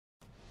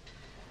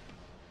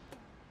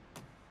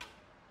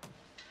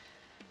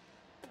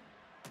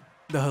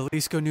The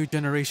Jalisco New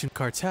Generation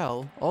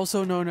Cartel,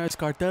 also known as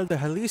Cartel de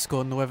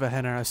Jalisco Nueva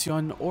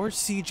Generación or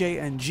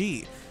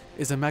CJNG,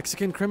 is a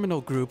Mexican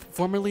criminal group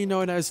formerly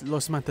known as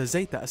Los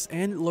Zetas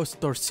and Los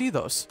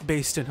Torcidos,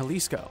 based in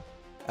Jalisco.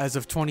 As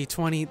of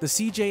 2020, the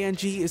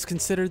CJNG is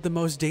considered the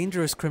most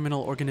dangerous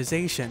criminal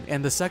organization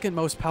and the second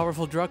most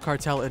powerful drug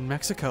cartel in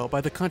Mexico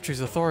by the country's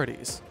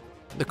authorities.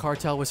 The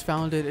cartel was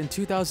founded in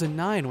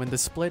 2009 when the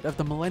split of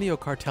the Milenio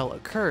Cartel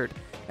occurred,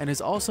 and is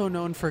also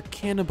known for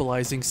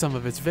cannibalizing some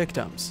of its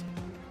victims.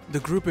 The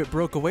group it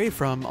broke away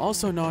from,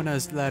 also known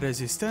as La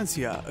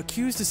Resistencia,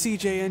 accused the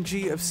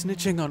CJNG of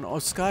snitching on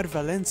Oscar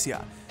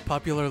Valencia,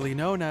 popularly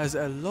known as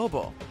El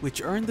Lobo,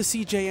 which earned the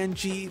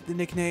CJNG the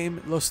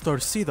nickname Los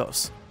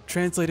Torcidos,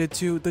 translated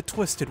to the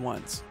Twisted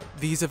Ones.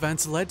 These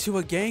events led to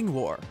a gang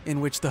war,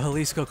 in which the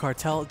Jalisco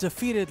Cartel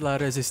defeated La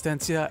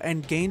Resistencia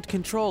and gained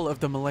control of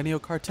the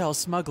Millenio Cartel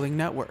smuggling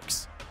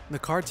networks. The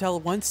cartel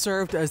once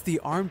served as the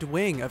armed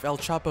wing of El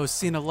Chapo's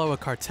Sinaloa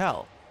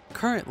cartel.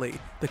 Currently,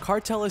 the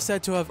cartel is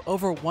said to have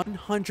over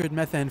 100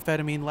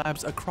 methamphetamine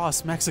labs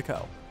across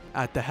Mexico.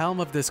 At the helm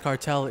of this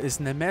cartel is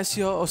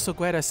Nemesio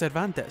Oseguera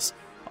Cervantes,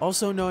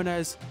 also known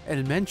as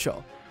El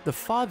Mencho, the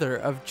father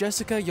of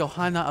Jessica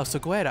Johana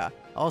Oseguera,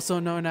 also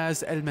known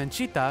as El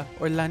Menchita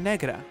or La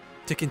Negra.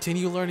 To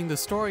continue learning the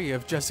story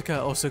of Jessica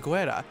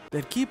Oseguera,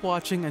 then keep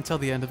watching until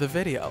the end of the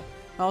video.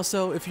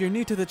 Also, if you're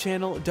new to the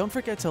channel, don't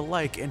forget to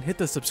like and hit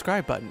the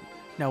subscribe button.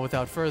 Now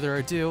without further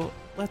ado,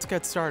 let's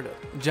get started.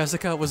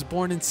 Jessica was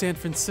born in San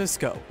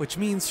Francisco, which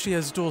means she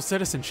has dual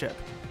citizenship.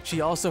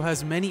 She also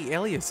has many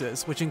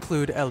aliases, which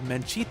include El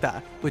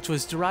Menchita, which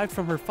was derived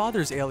from her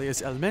father's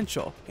alias El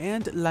Mencho,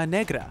 and La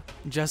Negra.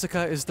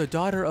 Jessica is the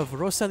daughter of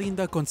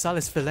Rosalinda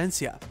Gonzalez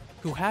Valencia,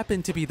 who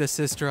happened to be the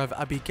sister of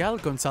Abigail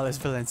Gonzalez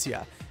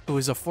Valencia, who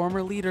is a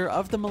former leader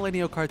of the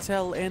Milenio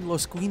Cartel and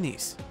Los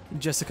Queenies.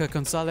 Jessica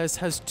Gonzalez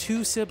has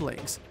two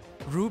siblings,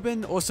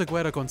 Ruben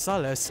Oseguera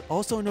Gonzalez,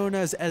 also known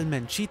as El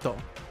Menchito,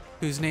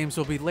 whose names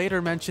will be later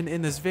mentioned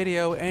in this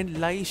video, and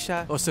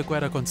Laisha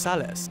Oseguera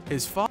Gonzalez.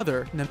 His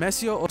father,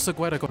 Nemesio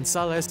Oseguera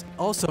Gonzalez,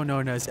 also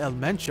known as El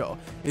Mencho,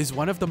 is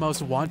one of the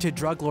most wanted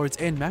drug lords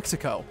in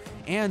Mexico,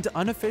 and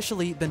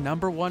unofficially the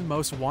 #1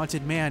 most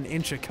wanted man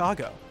in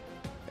Chicago.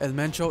 El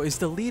Mencho is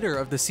the leader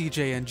of the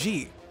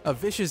CJNG, a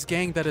vicious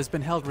gang that has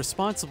been held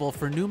responsible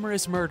for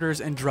numerous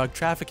murders and drug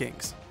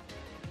traffickings.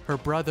 Her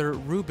brother,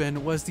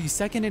 Ruben, was the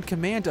second in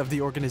command of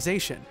the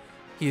organization.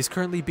 He is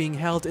currently being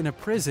held in a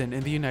prison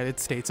in the United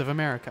States of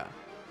America.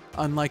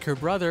 Unlike her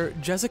brother,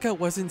 Jessica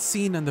wasn't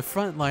seen on the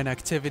frontline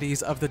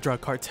activities of the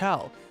drug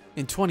cartel.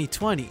 In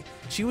 2020,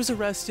 she was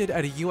arrested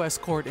at a US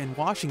court in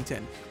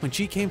Washington when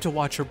she came to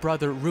watch her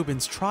brother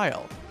Ruben's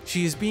trial.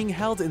 She is being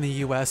held in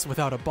the US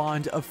without a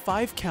bond of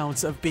 5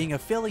 counts of being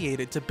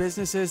affiliated to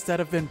businesses that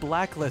have been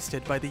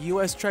blacklisted by the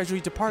US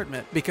Treasury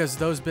Department because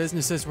those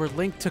businesses were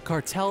linked to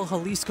Cartel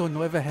Jalisco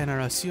Nueva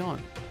Generación.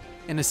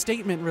 In a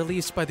statement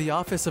released by the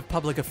Office of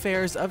Public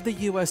Affairs of the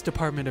U.S.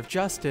 Department of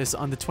Justice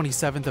on the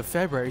 27th of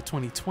February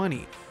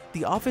 2020,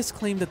 the office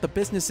claimed that the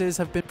businesses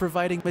have been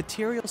providing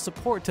material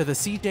support to the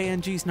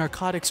CJNG's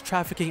narcotics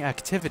trafficking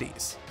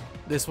activities.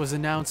 This was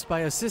announced by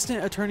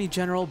Assistant Attorney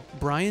General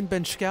Brian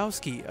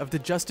Benchkowski of the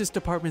Justice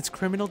Department's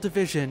Criminal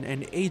Division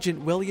and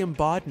Agent William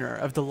Bodner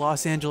of the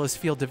Los Angeles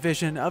Field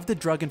Division of the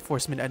Drug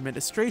Enforcement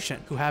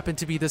Administration, who happened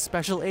to be the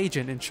special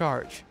agent in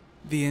charge.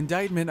 The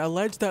indictment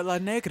alleged that La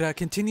Negra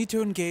continued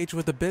to engage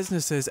with the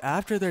businesses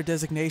after their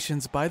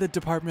designations by the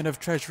Department of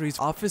Treasury's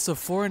Office of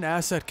Foreign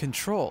Asset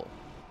Control.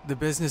 The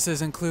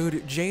businesses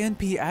include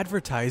JNP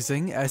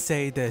Advertising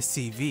S.A. de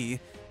CV,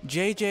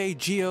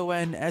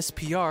 JJGON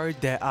SPR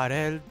de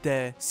Arel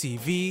de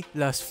CV,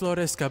 Las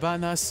Flores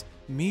Cabanas,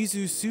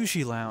 Mizu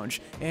Sushi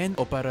Lounge, and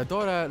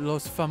Operadora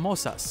Los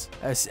Famosas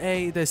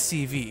S.A. de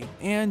CV,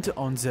 and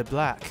Onze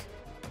Black.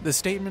 The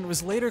statement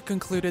was later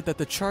concluded that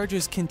the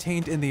charges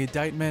contained in the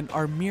indictment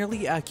are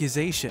merely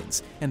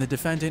accusations, and the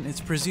defendant is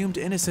presumed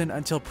innocent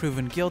until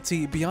proven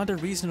guilty beyond a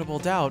reasonable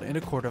doubt in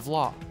a court of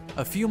law.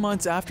 A few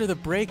months after the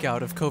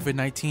breakout of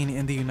COVID-19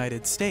 in the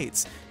United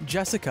States,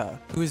 Jessica,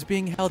 who is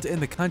being held in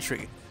the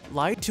country,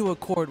 lied to a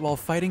court while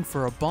fighting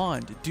for a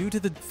bond due to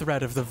the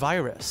threat of the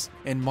virus.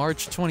 In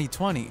March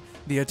 2020,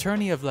 the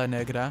attorney of La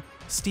Negra,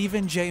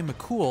 Stephen J.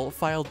 McCool,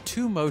 filed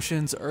 2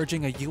 motions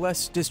urging a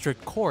U.S.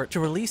 District Court to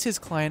release his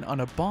client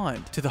on a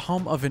bond to the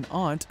home of an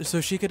aunt so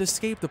she could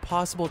escape the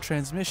possible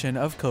transmission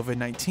of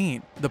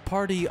COVID-19. The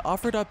party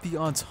offered up the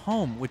aunt's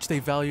home, which they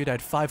valued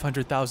at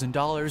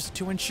 $500,000,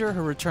 to ensure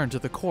her return to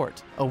the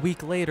court. A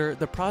week later,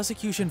 the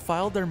prosecution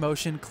filed their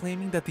motion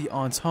claiming that the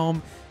aunt's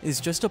home is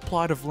just a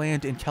plot of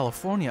land in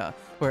California,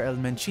 where El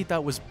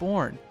Menchita was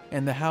born,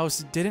 and the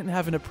house didn't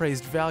have an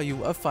appraised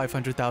value of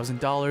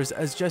 $500,000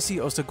 as Jessie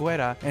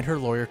Oseguera and her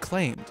lawyer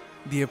claimed.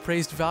 The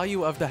appraised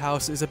value of the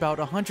house is about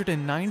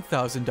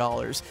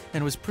 $109,000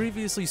 and was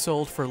previously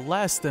sold for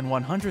less than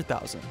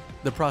 $100,000.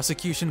 The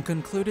prosecution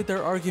concluded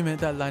their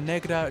argument that La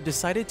Negra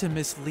decided to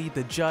mislead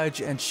the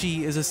judge and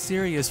she is a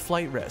serious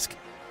flight risk.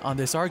 On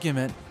this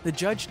argument, the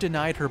judge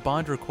denied her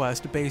bond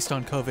request based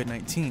on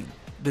COVID-19.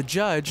 The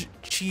judge,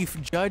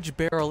 Chief Judge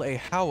Beryl A.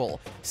 Howell,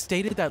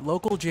 stated that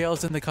local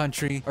jails in the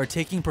country are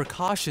taking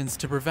precautions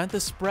to prevent the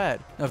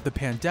spread of the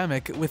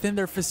pandemic within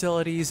their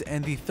facilities,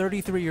 and the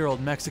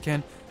 33-year-old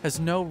Mexican has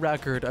no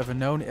record of a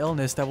known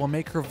illness that will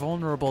make her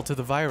vulnerable to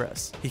the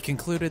virus. He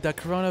concluded that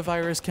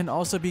coronavirus can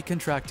also be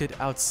contracted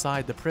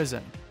outside the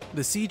prison.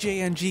 The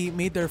CJNG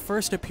made their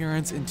first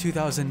appearance in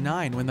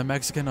 2009 when the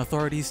Mexican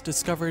authorities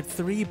discovered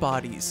 3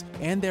 bodies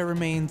and their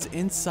remains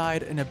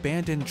inside an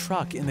abandoned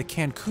truck in the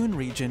Cancun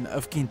region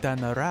of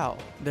Quintana Roo.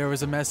 There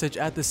was a message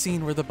at the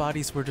scene where the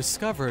bodies were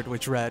discovered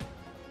which read,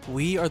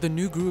 "We are the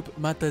new group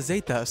Mata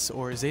Zetas,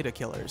 or Zeta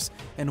Killers,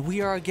 and we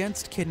are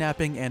against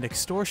kidnapping and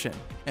extortion,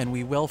 and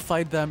we will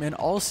fight them in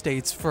all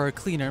states for a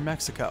cleaner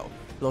Mexico.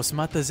 Los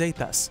Mata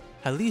Zetas,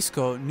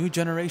 Jalisco New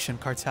Generation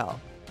Cartel."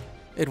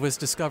 It was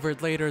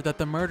discovered later that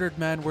the murdered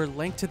men were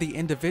linked to the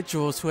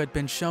individuals who had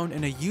been shown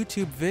in a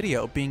YouTube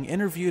video being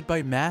interviewed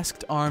by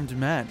masked armed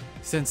men.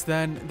 Since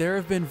then, there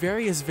have been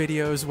various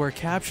videos where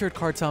captured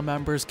cartel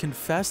members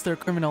confess their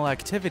criminal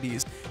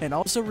activities and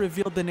also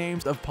revealed the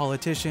names of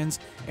politicians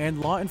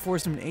and law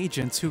enforcement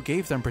agents who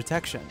gave them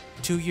protection.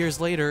 2 years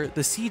later,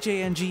 the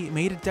CJNG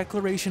made a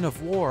declaration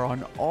of war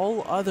on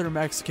all other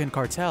Mexican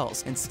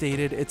cartels and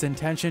stated its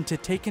intention to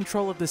take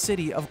control of the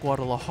city of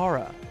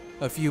Guadalajara.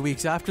 A few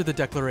weeks after the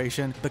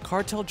declaration, the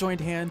cartel joined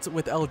hands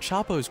with El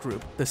Chapo's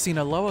group, the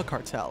Sinaloa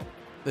Cartel.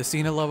 The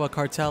Sinaloa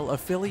Cartel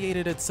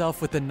affiliated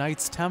itself with the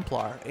Knights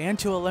Templar, and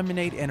to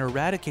eliminate and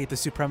eradicate the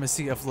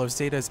supremacy of Los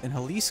Zetas in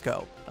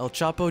Jalisco, El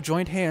Chapo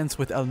joined hands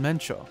with El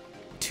Mencho.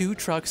 2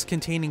 trucks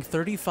containing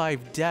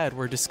 35 dead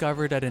were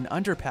discovered at an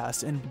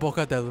underpass in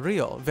Boca del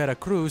Rio,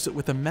 Veracruz,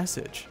 with a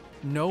message: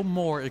 "No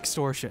more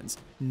extortions,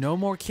 no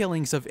more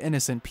killings of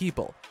innocent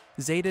people.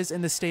 Zetas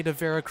in the state of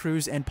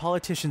Veracruz and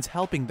politicians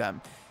helping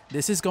them.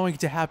 This is going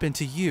to happen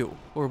to you,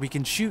 or we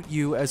can shoot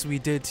you as we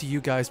did to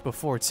you guys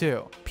before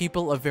too.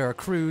 People of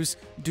Veracruz,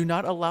 do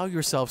not allow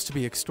yourselves to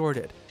be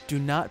extorted. Do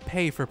not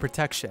pay for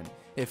protection.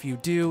 If you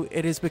do,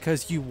 it is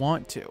because you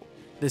want to.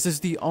 This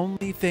is the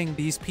only thing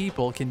these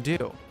people can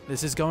do.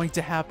 This is going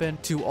to happen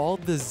to all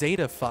the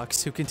Zeta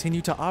fucks who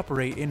continue to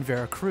operate in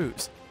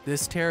Veracruz.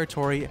 This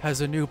territory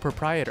has a new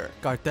proprietor,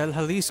 Cartel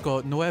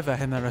Jalisco Nueva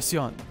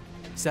Generación."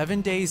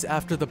 7 days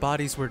after the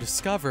bodies were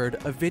discovered,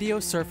 a video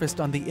surfaced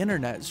on the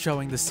internet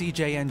showing the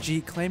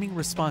CJNG claiming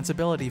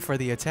responsibility for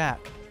the attack.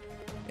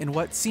 In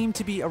what seemed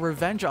to be a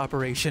revenge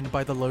operation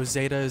by the Los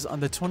Zetas on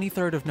the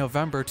 23rd of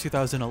November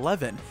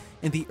 2011,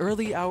 in the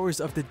early hours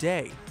of the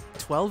day,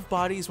 12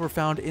 bodies were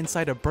found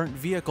inside a burnt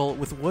vehicle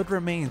with wood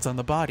remains on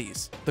the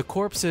bodies. The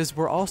corpses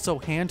were also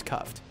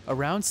handcuffed.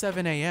 Around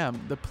 7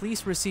 a.m., the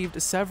police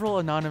received several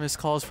anonymous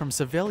calls from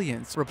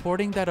civilians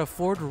reporting that a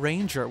Ford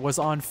Ranger was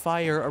on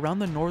fire around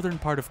the northern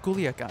part of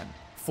Culiacan.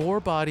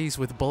 4 bodies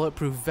with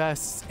bulletproof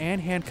vests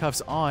and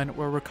handcuffs on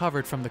were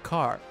recovered from the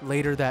car.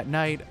 Later that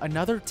night,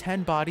 another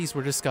 10 bodies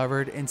were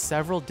discovered in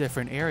several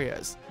different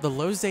areas. The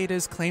Los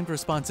Zetas claimed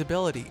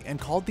responsibility and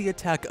called the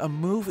attack a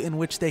move in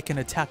which they can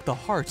attack the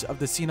heart of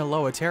the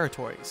Sinaloa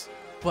territories.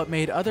 What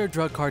made other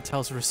drug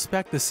cartels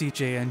respect the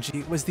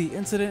CJNG was the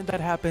incident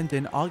that happened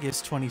in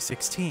August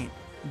 2016.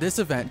 This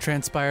event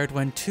transpired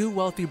when 2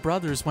 wealthy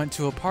brothers went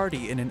to a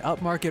party in an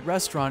upmarket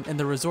restaurant in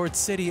the resort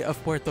city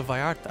of Puerto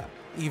Vallarta.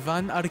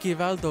 Ivan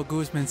Arquivaldo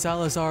Guzman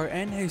Salazar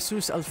and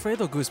Jesus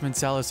Alfredo Guzman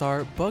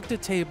Salazar booked a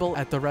table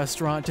at the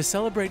restaurant to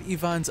celebrate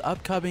Ivan's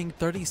upcoming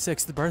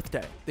 36th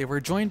birthday. They were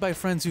joined by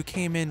friends who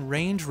came in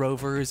Range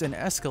Rovers and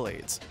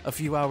Escalades. A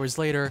few hours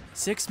later,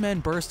 6 men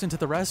burst into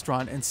the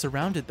restaurant and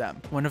surrounded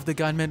them. One of the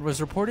gunmen was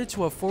reported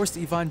to have forced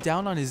Ivan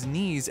down on his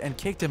knees and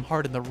kicked him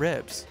hard in the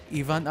ribs.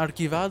 Ivan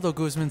Arquivaldo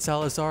Guzman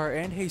Salazar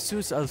and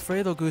Jesus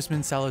Alfredo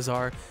Guzman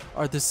Salazar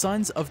are the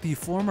sons of the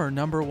former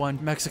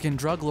 #1 Mexican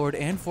drug lord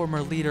and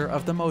former leader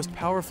of the most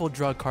powerful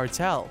drug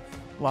cartel,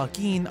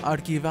 Joaquin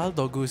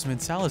Arquivaldo Guzman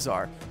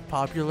Salazar,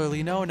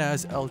 popularly known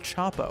as El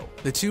Chapo.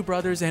 The 2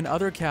 brothers and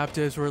other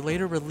captives were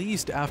later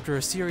released after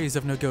a series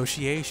of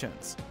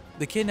negotiations.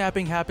 The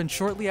kidnapping happened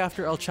shortly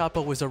after El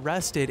Chapo was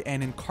arrested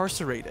and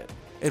incarcerated.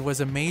 It was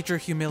a major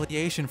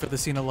humiliation for the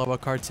Sinaloa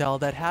cartel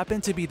that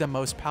happened to be the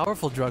most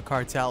powerful drug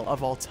cartel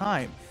of all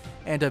time,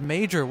 and a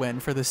major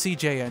win for the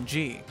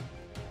CJNG.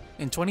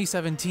 In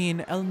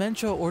 2017, El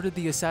Mencho ordered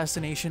the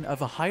assassination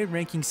of a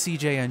high-ranking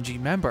CJNG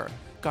member,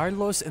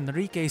 Carlos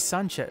Enrique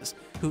Sanchez,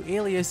 whose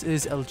alias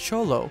is El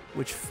Cholo,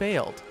 which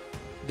failed.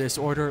 This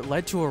order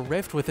led to a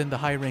rift within the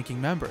high-ranking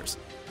members.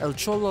 El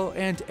Cholo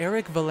and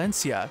Eric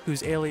Valencia,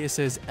 whose alias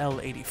is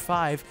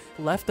L85,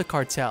 left the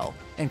cartel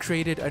and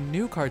created a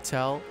new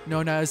cartel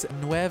known as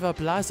Nueva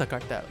Plaza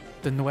Cartel.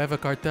 The Nueva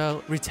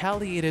Cartel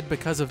retaliated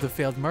because of the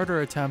failed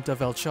murder attempt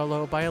of El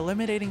Cholo by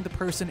eliminating the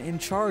person in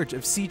charge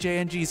of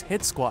CJNG's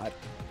hit squad,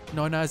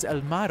 known as El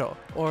Maro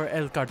or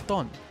El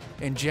Carton.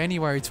 In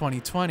January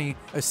 2020,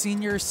 a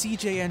senior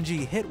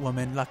CJNG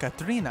hitwoman, La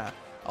Catrina,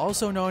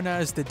 also known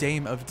as the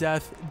Dame of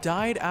Death,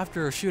 died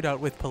after a shootout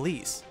with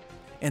police.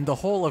 In the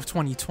whole of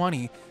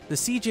 2020, the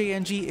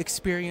CJNG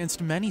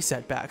experienced many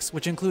setbacks,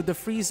 which include the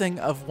freezing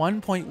of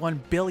 $1.1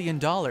 billion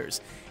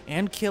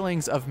and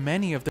killings of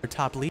many of their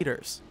top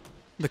leaders.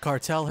 The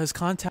cartel has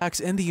contacts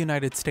in the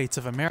United States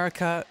of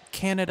America,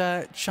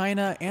 Canada,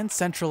 China, and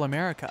Central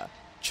America.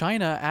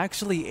 China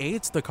actually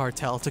aids the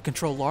cartel to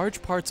control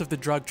large parts of the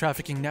drug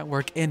trafficking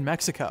network in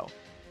Mexico.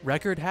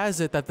 Record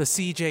has it that the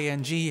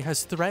CJNG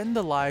has threatened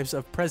the lives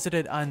of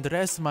President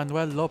Andrés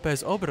Manuel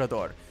López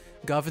Obrador,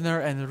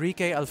 Governor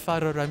Enrique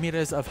Alfaro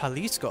Ramirez of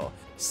Jalisco,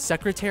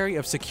 Secretary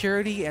of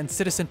Security and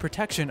Citizen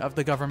Protection of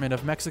the Government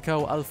of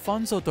Mexico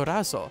Alfonso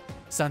Durazo,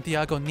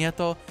 Santiago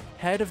Nieto,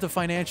 Head of the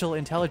Financial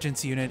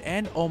Intelligence Unit,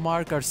 and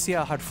Omar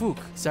Garcia Harfuch,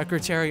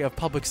 Secretary of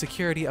Public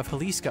Security of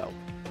Jalisco.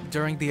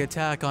 During the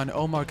attack on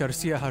Omar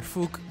Garcia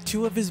Harfuch,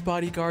 2 of his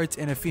bodyguards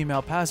and a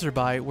female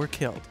passerby were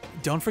killed.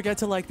 Don't forget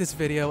to like this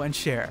video and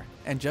share.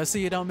 And just so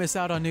you don't miss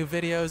out on new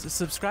videos,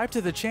 subscribe to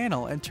the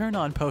channel and turn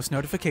on post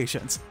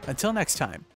notifications. Until next time.